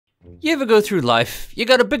You ever go through life, you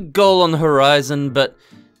got a big goal on the horizon, but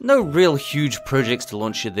no real huge projects to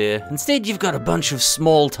launch you there. Instead, you've got a bunch of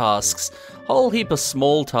small tasks, whole heap of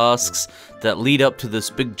small tasks that lead up to this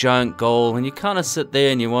big giant goal, and you kind of sit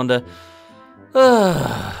there and you wonder,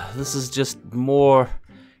 this is just more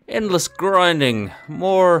endless grinding,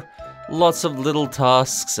 more lots of little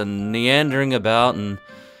tasks and meandering about, and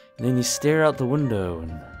then you stare out the window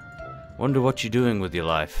and wonder what you're doing with your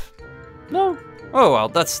life. No? Oh well,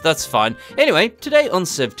 that's fine. Anyway, today on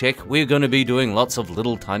SevTech, we're going to be doing lots of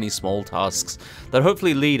little tiny small tasks that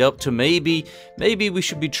hopefully lead up to maybe we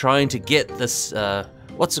should be trying to get this,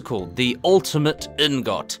 what's it called? The ultimate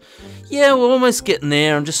ingot. Yeah, we're almost getting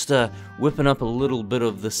there. I'm just whipping up a little bit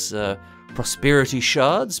of this prosperity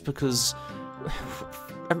shards because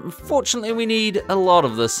unfortunately we need a lot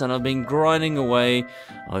of this, and I've been grinding away.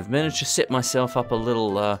 I've managed to set myself up a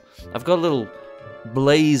little, I've got a little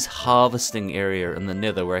blaze harvesting area in the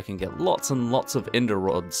nether where I can get lots and lots of ender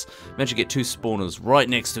rods. Managed to get 2 spawners right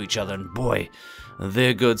next to each other, and boy,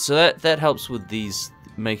 they're good. So that helps with these,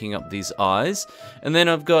 making up these eyes. And then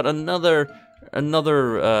I've got another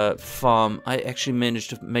farm. I actually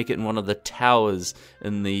managed to make it in one of the towers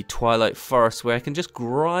in the Twilight Forest where I can just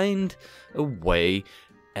grind away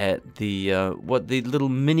at the little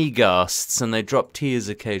mini ghasts, and they drop tears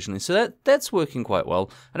occasionally. So that's working quite well.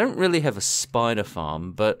 I don't really have a spider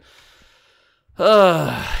farm, but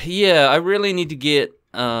yeah, I really need to get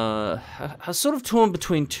I'm sort of torn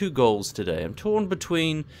between 2 goals today. I'm torn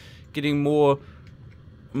between getting more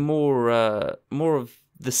of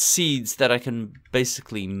the seeds that I can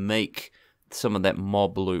basically make some of that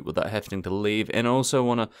mob loot without having to leave, and I also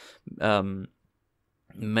want to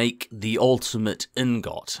make the ultimate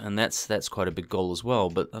ingot, and that's quite a big goal as well.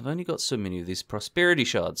 But I've only got so many of these prosperity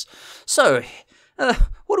shards. So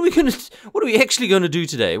what are we actually going to do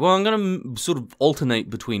today? Well, I'm going to sort of alternate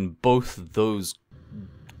between both those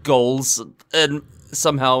goals, and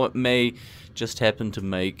somehow it may just happen to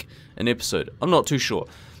make an episode. I'm not too sure.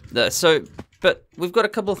 But we've got a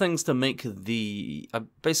couple of things to make the...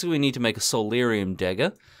 basically, we need to make a Solarium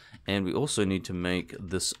dagger, and we also need to make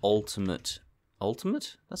this ultimate...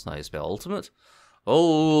 Ultimate? That's not how you spell ultimate.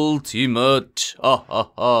 Ultimate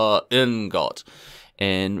ingot.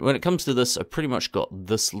 And when it comes to this, I pretty much got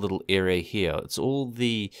this little area here. It's all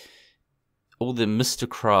the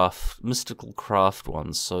mystical craft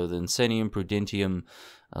ones. So the Insanium, Prudentium,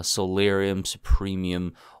 Solarium,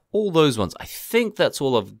 Supremium, all those ones. I think that's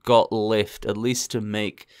all I've got left, at least to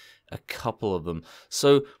make a couple of them.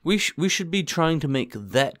 So we should be trying to make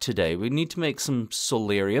that today. We need to make some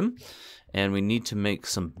Solarium, and we need to make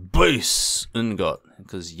some base ingot,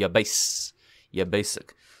 because you're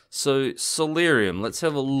basic. So Solarium, let's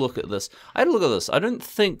have a look at this. I had a look at this. I don't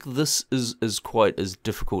think this is quite as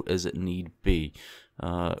difficult as it need be.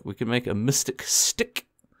 We can make a mystic stick.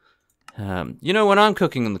 You know, when I'm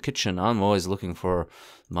cooking in the kitchen, I'm always looking for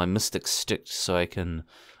my mystic stick so I can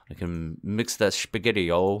mix that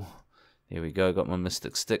spaghetti-o. There we go, got my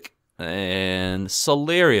mystic stick. And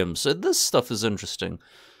Solarium. So this stuff is interesting.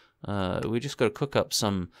 We just got to cook up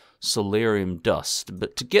some Solarium dust.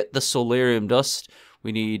 But to get the Solarium dust,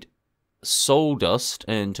 we need soul dust.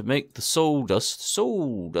 And to make the soul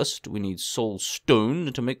dust, we need soul stone.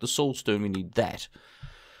 And to make the soul stone, we need that.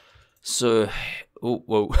 So, oh,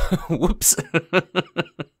 whoa, whoops.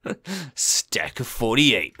 Stack of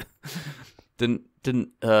 48. That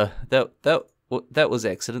was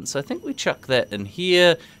accident. So I think we chuck that in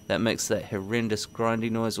here. That makes that horrendous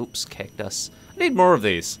grinding noise. Oops, cactus. I need more of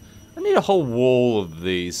these. I need a whole wall of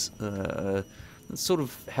these. That's sort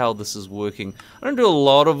of how this is working. I don't do a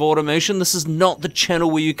lot of automation. This is not the channel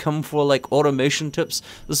where you come for like automation tips.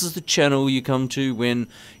 This is the channel you come to when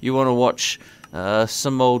you want to watch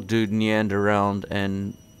some old dude meander around,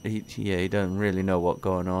 and he don't really know what's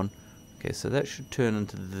going on. Okay, so that should turn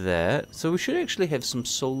into that. So we should actually have some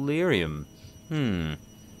Solarium.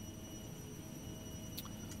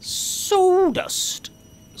 Soul dust.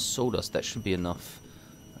 Soul dust, that should be enough.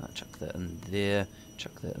 Chuck that in there,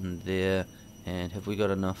 chuck that in there. And have we got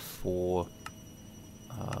enough for...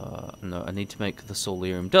 no, I need to make the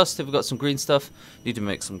Solarium dust. Have we got some green stuff? Need to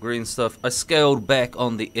make some green stuff. I scaled back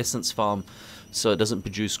on the essence farm so it doesn't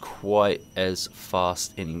produce quite as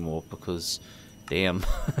fast anymore because... Damn,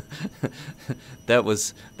 that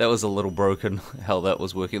was a little broken how that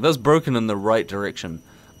was working. That was broken in the right direction.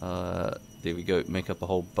 There we go. Make up a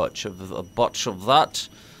whole bunch of that.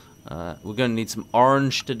 We're gonna need some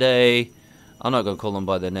orange today. I'm not gonna call them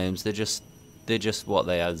by their names. They're just what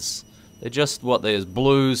they is. They're just what they is.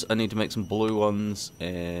 Blues. I need to make some blue ones.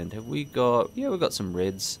 And have we got? Yeah, we got some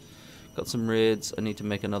reds. Got some reds. I need to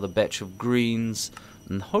make another batch of greens.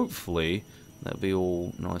 And hopefully that'll be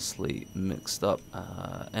all nicely mixed up.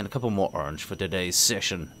 And a couple more orange for today's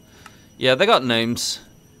session. Yeah, they got names.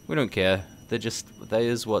 We don't care. They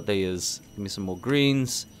is what they is. Give me some more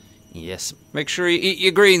greens. Yes. Make sure you eat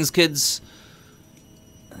your greens, kids.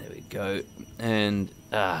 There we go. And,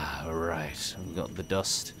 right. We got the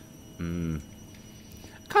dust.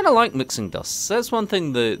 Kind of like mixing dusts. That's one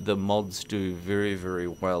thing the mods do very, very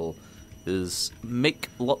well, is make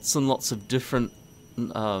lots and lots of different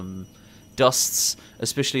dusts,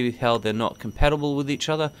 especially how they're not compatible with each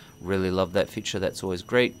other. Really love that feature. That's always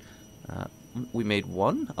great. We made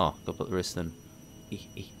one. Oh, gotta put the rest in.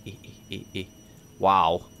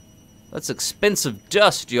 Wow. That's expensive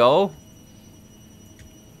dust, y'all.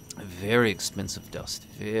 Very expensive dust.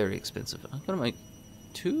 Very expensive. I'm gonna make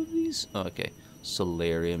 2 of these. Oh, okay.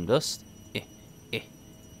 Solarium dust.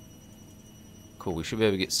 Cool. We should be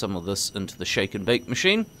able to get some of this into the shake and bake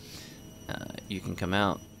machine. You can come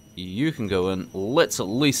out. You can go in. Let's at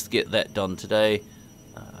least get that done today.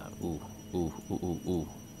 Ooh.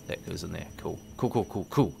 That goes in there. Cool.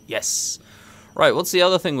 Cool. Yes. Right, what's the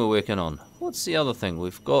other thing we're working on? What's the other thing?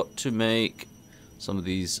 We've got to make some of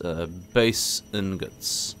these base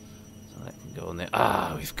ingots. So that can go in there.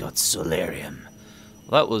 We've got Solarium.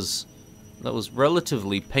 That was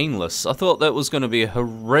relatively painless. I thought that was going to be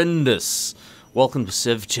horrendous. Welcome to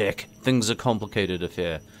SevTech. Things are complicated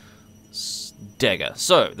affair. Dagger.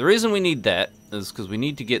 So, the reason we need that is because we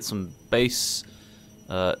need to get some base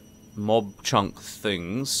mob chunk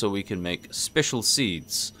things so we can make special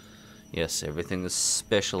seeds. Yes, everything is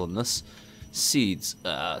special in this. Seeds.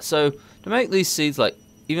 So, to make these seeds, like,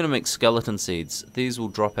 even to make skeleton seeds, these will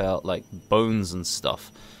drop out like bones and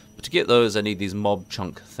stuff. But to get those, I need these mob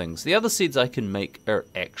chunk things. The other seeds I can make are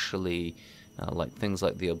actually like things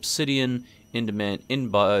like the obsidian, enderman,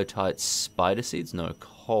 inbiotite, spider seeds, no,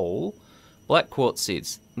 coal, black quartz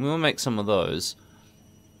seeds. We will make some of those.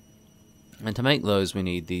 And to make those, we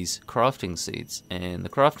need these crafting seeds. And the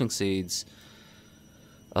crafting seeds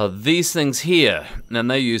are these things here.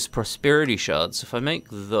 And they use prosperity shards. So if I make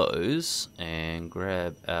those and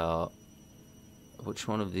grab out... Which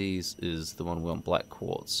one of these is the one we want? Black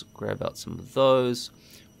quartz. Grab out some of those.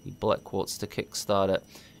 We need black quartz to kickstart it.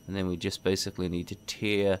 And then we just basically need to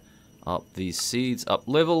tear up these seeds up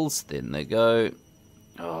levels. Then they go.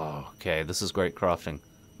 Oh, okay. This is great crafting.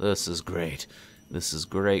 This is great. This is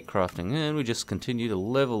great crafting. And we just continue to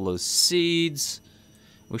level those seeds.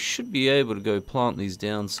 We should be able to go plant these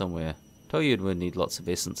down somewhere. Told you we'd need lots of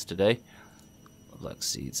essence today. Black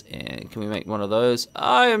seeds. And can we make one of those?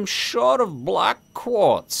 I am short of black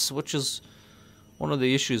quartz, which is one of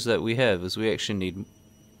the issues that we have, is we actually need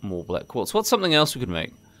more black quartz. What's something else we could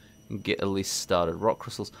make and get at least started? Rock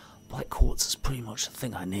crystals. Black quartz is pretty much the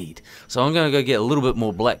thing I need. So I'm going to go get a little bit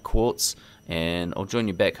more black quartz, and I'll join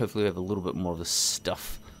you back. Hopefully we have a little bit more of the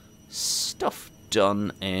stuff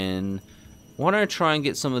done. And why don't I try and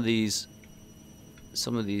get some of these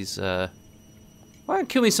why don't I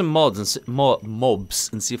kill me some mobs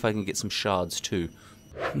and see if I can get some shards too.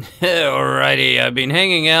 Alrighty, I've been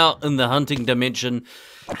hanging out in the hunting dimension,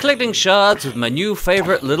 collecting shards with my new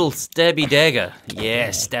favorite little stabby dagger.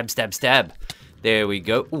 Yeah, stab. There we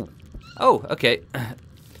go. Ooh. Oh, okay.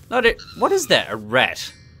 What is that? A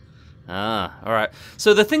rat? Alright.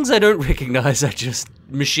 So the things I don't recognize I just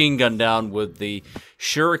machine gun down with the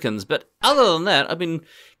shurikens, but other than that, I've been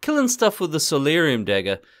killing stuff with the Solarium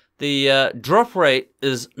dagger. The drop rate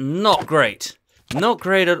is not great. Not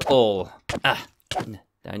great at all.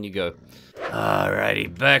 Down you go.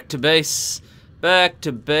 Alrighty, back to base.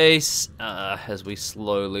 As we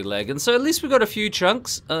slowly lag. And so at least we got a few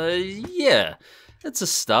chunks. Yeah, it's a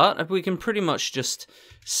start. We can pretty much just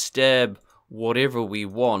stab whatever we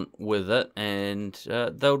want with it, and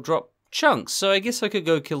they'll drop chunks. So I guess I could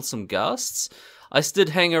go kill some ghasts. I did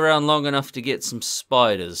hang around long enough to get some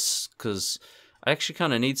spiders, because I actually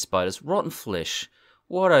kind of need spiders. Rotten flesh.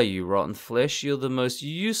 What are you, rotten flesh? You're the most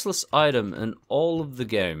useless item in all of the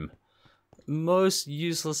game. Most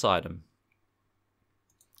useless item.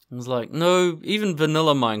 I was like, no, even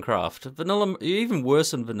vanilla Minecraft. Even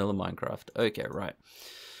worse than vanilla Minecraft. Okay, right.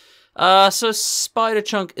 So spider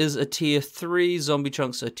chunk is a tier 3. Zombie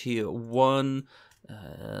chunks are tier 1.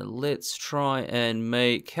 Let's try and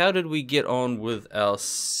make... How did we get on with our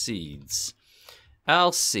seeds?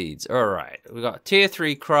 Our seeds. Alright, we got tier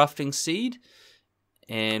 3 crafting seed,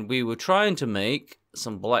 and we were trying to make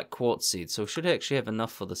some black quartz seeds, so we should actually have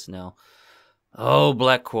enough for this now. Oh,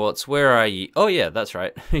 black quartz, where are ye? Oh yeah, that's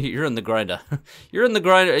right. You're in the grinder. You're in the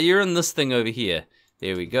grinder. You're in this thing over here.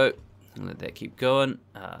 There we go. Let that keep going.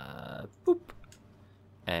 Boop.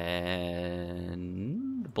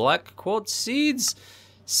 And black quartz seeds.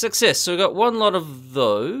 Success. So we got one lot of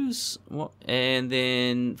those. And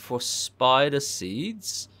then for spider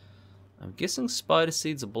seeds, I'm guessing spider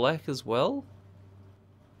seeds are black as well.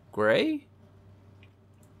 Gray?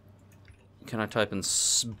 Can I type in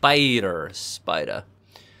spider? Spider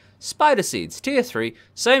seeds, tier 3,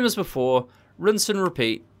 same as before, rinse and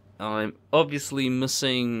repeat. I'm obviously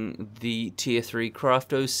missing the tier 3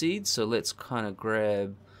 crafto seeds, so let's kind of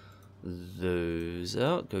grab those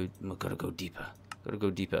out. Gotta go deeper. Gotta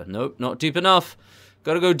go deeper. Nope, not deep enough.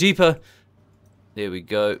 Gotta go deeper. There we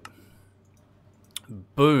go.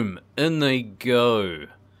 Boom, in they go.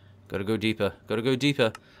 Gotta go deeper. Gotta go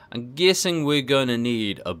deeper. I'm guessing we're gonna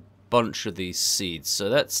need a bunch of these seeds, so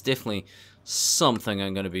that's definitely something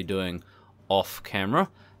I'm going to be doing off camera.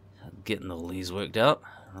 Getting all these worked out.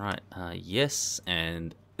 Right, yes,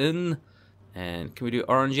 and in. And can we do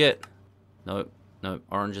orange yet? No,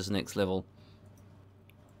 orange is next level.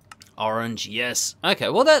 Orange, yes. Okay,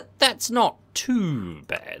 well that's not too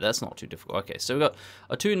bad. That's not too difficult. Okay, so we've got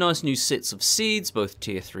our 2 nice new sets of seeds, both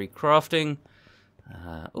tier 3 crafting.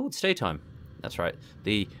 Oh, it's daytime. That's right.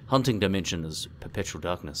 The hunting dimension is perpetual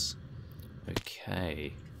darkness.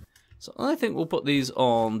 Okay. So I think we'll put these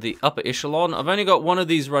on the upper echelon. I've only got one of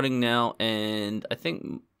these running now, and I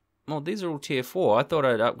think, well, these are all tier 4. I thought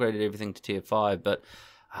I'd upgraded everything to tier 5, but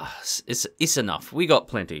it's enough. We got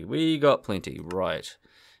plenty. We got plenty. Right.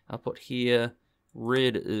 I'll put here,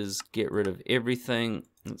 red is get rid of everything.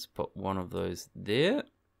 Let's put one of those there.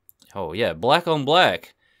 Oh, yeah, black on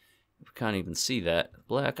black. We can't even see that.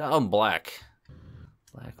 Black on black.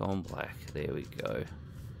 Black on black. There we go.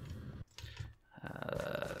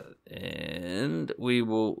 And we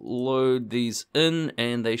will load these in,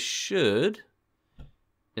 and they should,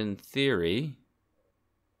 in theory,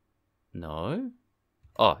 no.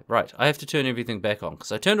 Oh, right, I have to turn everything back on,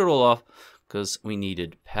 because I turned it all off, because we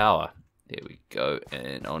needed power. There we go,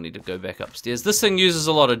 and I'll need to go back upstairs. This thing uses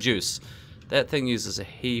a lot of juice. That thing uses a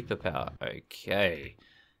heap of power. Okay,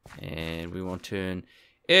 and we want to turn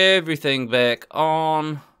everything back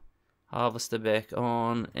on, harvester back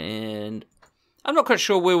on, and I'm not quite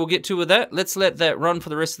sure where we'll get to with that. Let's let that run for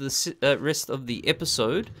the rest of the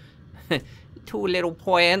episode. 2 little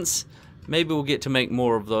points. Maybe we'll get to make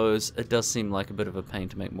more of those. It does seem like a bit of a pain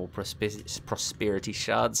to make more prosperity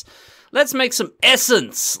shards. Let's make some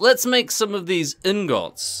essence. Let's make some of these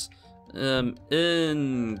ingots.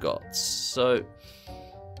 Ingots. So,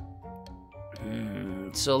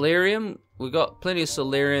 Solarium. We got plenty of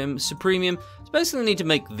Solarium. Supremium. So basically, need to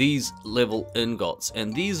make these level ingots,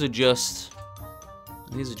 and these are just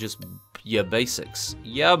your basics.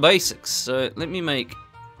 Yeah, basics. So let me make.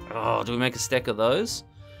 Oh, do we make a stack of those?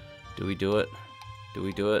 Do we do it? Do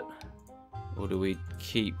we do it? Or do we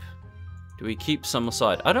keep? Do we keep some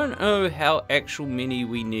aside? I don't know how actual many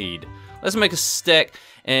we need. Let's make a stack,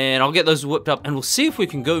 and I'll get those whipped up, and we'll see if we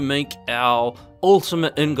can go make our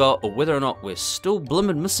ultimate ingot, or whether or not we're still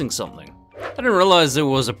blimmin' missing something. I didn't realize there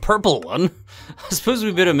was a purple one. I suppose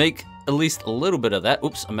we better make at least a little bit of that.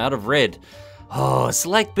 Oops, I'm out of red. Oh, it's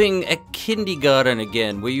like being a kindergarten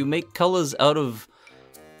again, where you make colors out of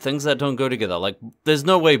things that don't go together. Like, there's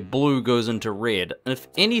no way blue goes into red. If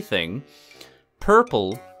anything,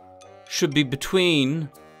 purple should be between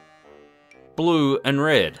blue and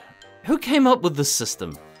red. Who came up with this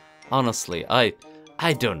system? Honestly, I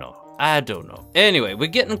don't know. I don't know. Anyway, we're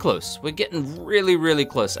getting close. We're getting really, really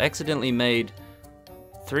close. I accidentally made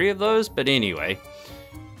 3 of those, but anyway.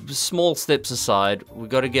 Small steps aside, we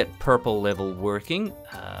got to get purple level working.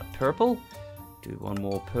 Purple. Do one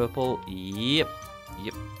more purple. Yep.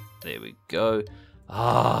 There we go.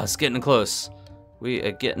 Ah, it's getting close. We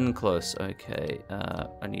are getting close. Okay.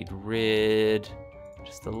 I need red.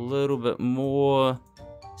 Just a little bit more.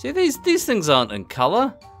 See, these things aren't in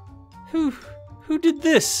color. Who did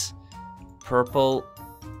this? Purple.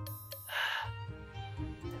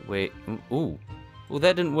 Wait. Ooh. Well,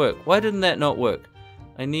 that didn't work. Why didn't that not work?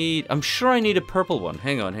 I'm sure I need a purple one.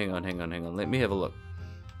 Hang on. Let me have a look.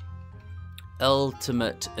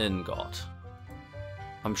 Ultimate ingot.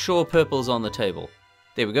 I'm sure purple's on the table.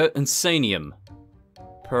 There we go. Insanium.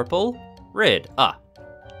 Purple. Red. Ah.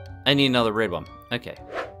 I need another red one. Okay.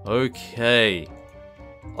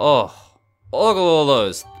 Oh. Look at all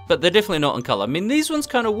those. But they're definitely not in color. I mean, these ones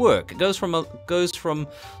kind of work. It goes from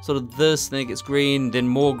sort of this, then it gets green, then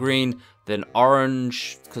more green, then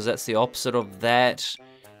orange, because that's the opposite of that.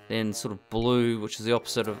 Then sort of blue, which is the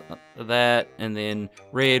opposite of that, and then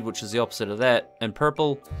red, which is the opposite of that, and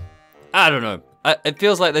purple. I don't know. It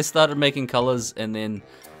feels like they started making colors, and then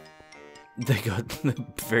they got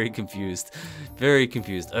very confused. Very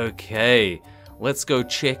confused. Okay. let's go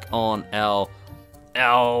check on our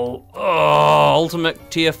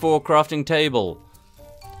ultimate tier 4 crafting table.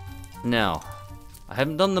 Now, I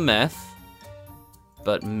haven't done the math,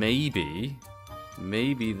 but maybe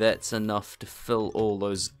that's enough to fill all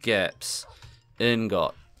those gaps.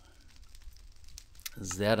 Ingot.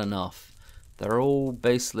 Is that enough? They're all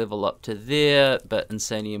base level up to there, but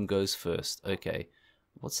Insanium goes first. Okay.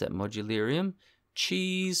 What's that? Modularium?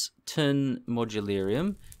 Cheese tin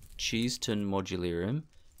modularium. Cheese tin modularium.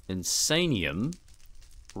 Insanium.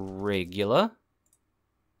 Regular.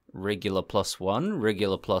 Regular +1.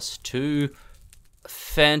 Regular +2.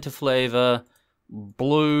 Fanta flavor.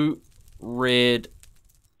 Blue. Red.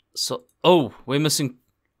 So, oh, we're missing.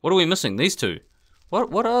 What are we missing? These two.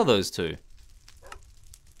 What are those two?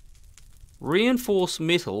 Reinforced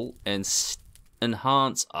metal and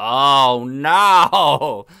enhance. Oh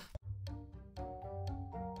no!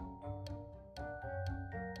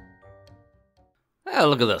 Oh,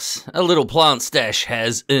 look at this. A little plant stash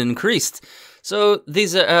has increased. So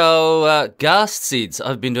these are our ghast seeds.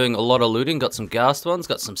 I've been doing a lot of looting. Got some ghast ones.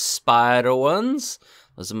 Got some spider ones.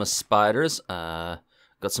 Those are my spiders. Got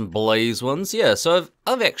some blaze ones. Yeah, so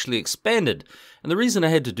I've actually expanded. And the reason I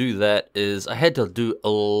had to do that is I had to do a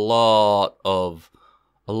lot of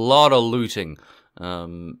looting.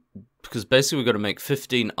 Because basically we've got to make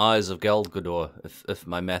 15 Eyes of Galgador, if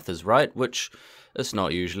my math is right, which it's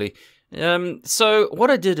not usually. So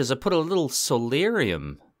what I did is I put a little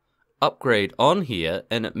Solarium upgrade on here,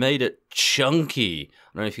 and it made it chunky.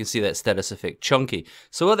 I don't know if you can see that status effect, chunky.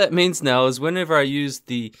 So what that means now is whenever I use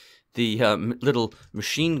the little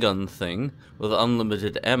machine gun thing with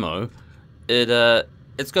unlimited ammo,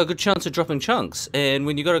 it's got a good chance of dropping chunks. And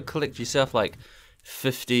when you got to collect yourself like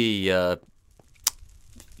 50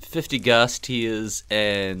 ghast tears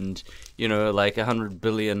and, you know, like 100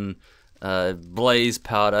 billion blaze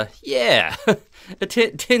powder, yeah,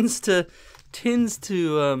 it tends to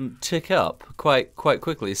tick up quite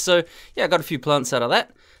quickly. So yeah, I got a few plants out of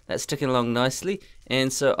that. That's ticking along nicely.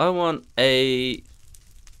 And so I want a,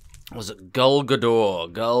 was it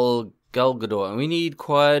Galgador? Galgador. And we need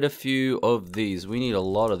quite a few of these. We need a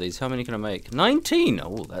lot of these. How many can I make? 19.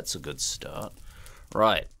 Oh, that's a good start.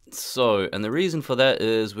 Right. So, and the reason for that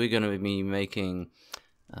is we're going to be making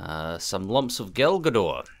some lumps of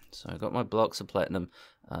Galgador. So I got my blocks of platinum,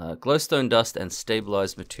 glowstone dust, and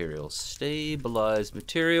stabilized material. Stabilized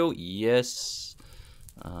material, yes.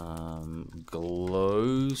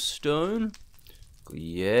 Glowstone,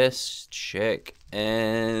 yes, check.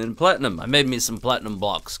 And platinum. I made me some platinum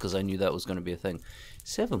blocks because I knew that was going to be a thing.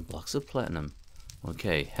 7 blocks of platinum.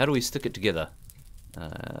 Okay, how do we stick it together?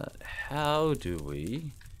 How do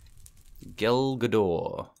we?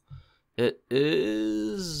 Galgador. It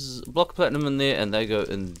is a block of platinum in there, and they go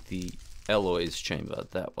in the alloys chamber.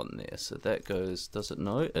 That one there. So that goes. Does it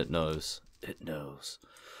know? It knows. It knows.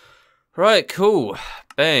 Right, cool.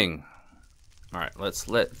 Bang. Alright, let's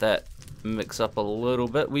let that mix up a little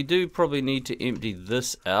bit. We do probably need to empty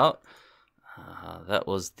this out. That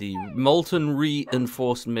was the molten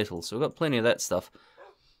reinforced metal. So we've got plenty of that stuff.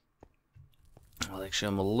 Well, actually,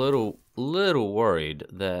 I'm a little worried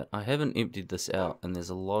that I haven't emptied this out, and there's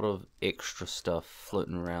a lot of extra stuff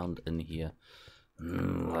floating around in here.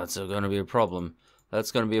 That's going to be a problem.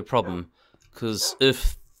 That's going to be a problem. Because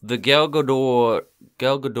if the Galgadorian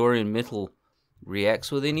metal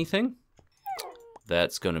reacts with anything,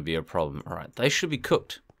 that's going to be a problem. Alright, they should be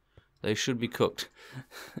cooked. They should be cooked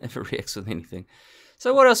if it reacts with anything.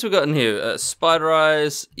 So what else we got in here? Spider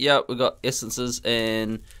eyes. Yeah, we got essences,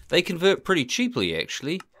 and they convert pretty cheaply,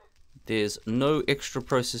 actually. There's no extra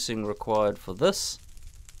processing required for this.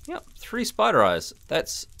 Yep, 3 spider eyes.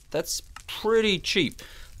 That's pretty cheap.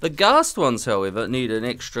 The ghast ones, however, need an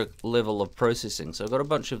extra level of processing. So I've got a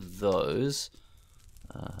bunch of those.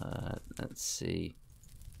 Let's see.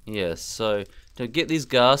 Yeah, so to get these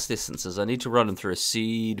ghast essences, I need to run them through a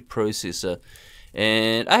seed processor.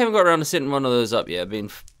 And I haven't got around to setting one of those up yet. I've been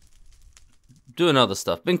doing other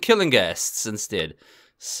stuff. Been killing ghasts instead.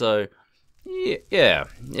 So, yeah.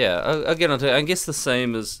 I'll get onto it. I guess the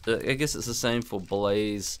same as, I guess it's the same for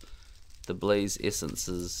blaze. The blaze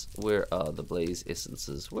essences. Where are the blaze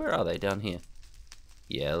essences? Where are they? Down here.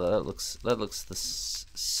 Yeah, that looks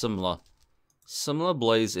similar. Similar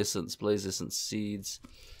blaze essence seeds.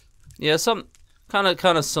 Yeah, some kind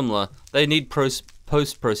of similar. They need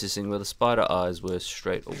post-processing, where the spider eyes were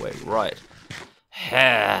straight away. Right.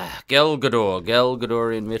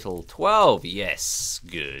 Galgadorian metal. 12. Yes.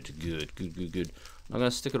 Good. I'm going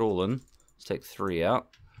to stick it all in. Let's take 3 out.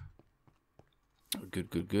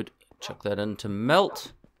 Good. Chuck that in to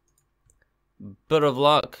melt. Bit of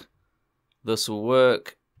luck. This will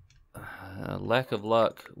work. Lack of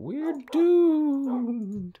luck. We're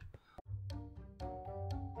doomed.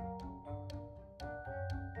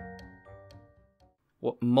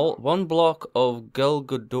 What? One block of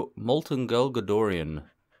molten Galgadorian.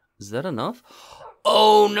 Is that enough?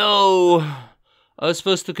 Oh no! I was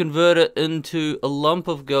supposed to convert it into a lump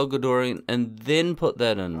of Galgadorian and then put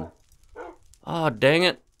that in. Ah, oh, dang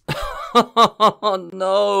it. Oh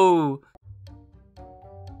no!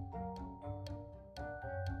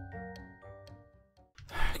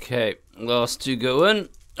 Okay, last two go in.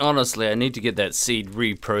 Honestly, I need to get that seed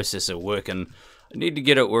reprocessor working. I need to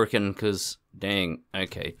get it working because, dang.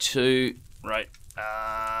 Okay, two. Right.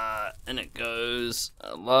 And it goes.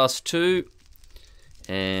 Last two.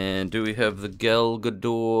 And do we have the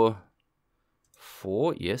Galgador?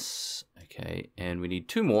 4, yes. Okay, and we need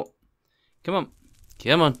 2 more. Come on.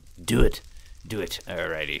 Come on. Do it. Do it.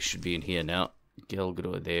 Alrighty, should be in here now.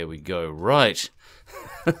 Galgador, there we go. Right.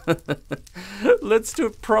 Let's do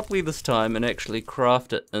it properly this time and actually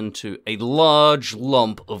craft it into a large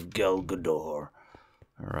lump of Galgador.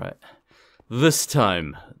 Alright. This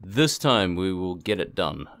time we will get it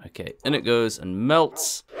done. Okay, in it goes and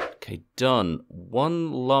melts. Okay, done.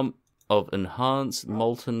 1 lump of enhanced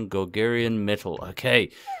molten Galgarian metal.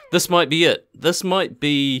 Okay, this might be it. This might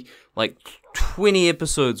be like 20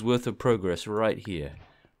 episodes worth of progress right here.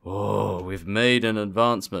 Oh, we've made an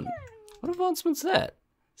advancement. What advancement's that?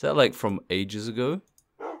 Is that like from ages ago?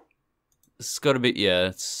 It's gotta be, yeah,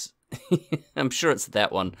 it's... I'm sure it's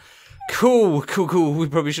that one. Cool, cool, cool. We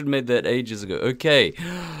probably should have made that ages ago. Okay.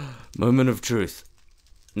 Moment of truth.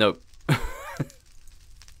 Nope.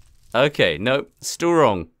 Okay, nope. Still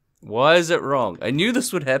wrong. Why is it wrong? I knew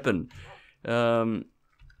this would happen. What's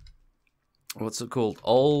it called?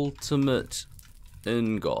 Ultimate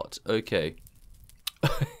Ingot. Okay.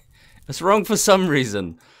 It's wrong for some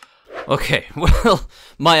reason. Okay, well,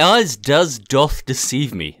 my eyes doth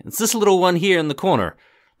deceive me. It's this little one here in the corner.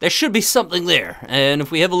 There should be something there, and if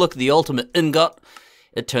we have a look at the ultimate ingot,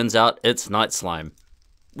 it turns out it's night slime.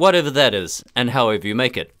 Whatever that is, and however you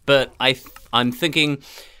make it. But I'm thinking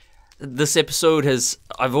this episode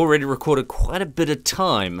I've already recorded quite a bit of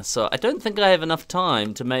time, so I don't think I have enough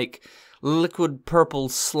time to make liquid purple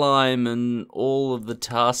slime and all of the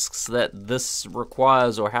tasks that this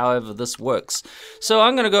requires or however this works. So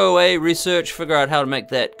I'm going to go away, research, figure out how to make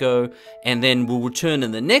that go, and then we'll return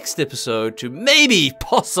in the next episode to maybe,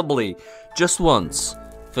 possibly, just once,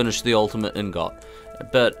 finish the ultimate ingot.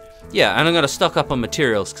 But yeah, and I'm going to stock up on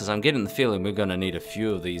materials because I'm getting the feeling we're going to need a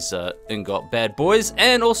few of these ingot bad boys,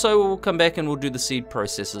 and also we'll come back and we'll do the seed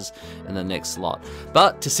processes in the next slot.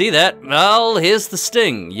 But to see that, well, here's the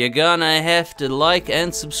sting. You're gonna have to like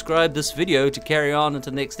and subscribe this video to carry on into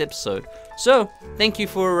the next episode. So, thank you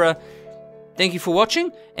for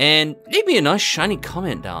watching, and leave me a nice shiny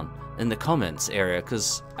comment down in the comments area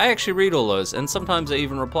because I actually read all those, and sometimes I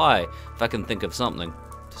even reply if I can think of something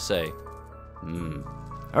to say.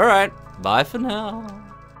 Alright, bye for now.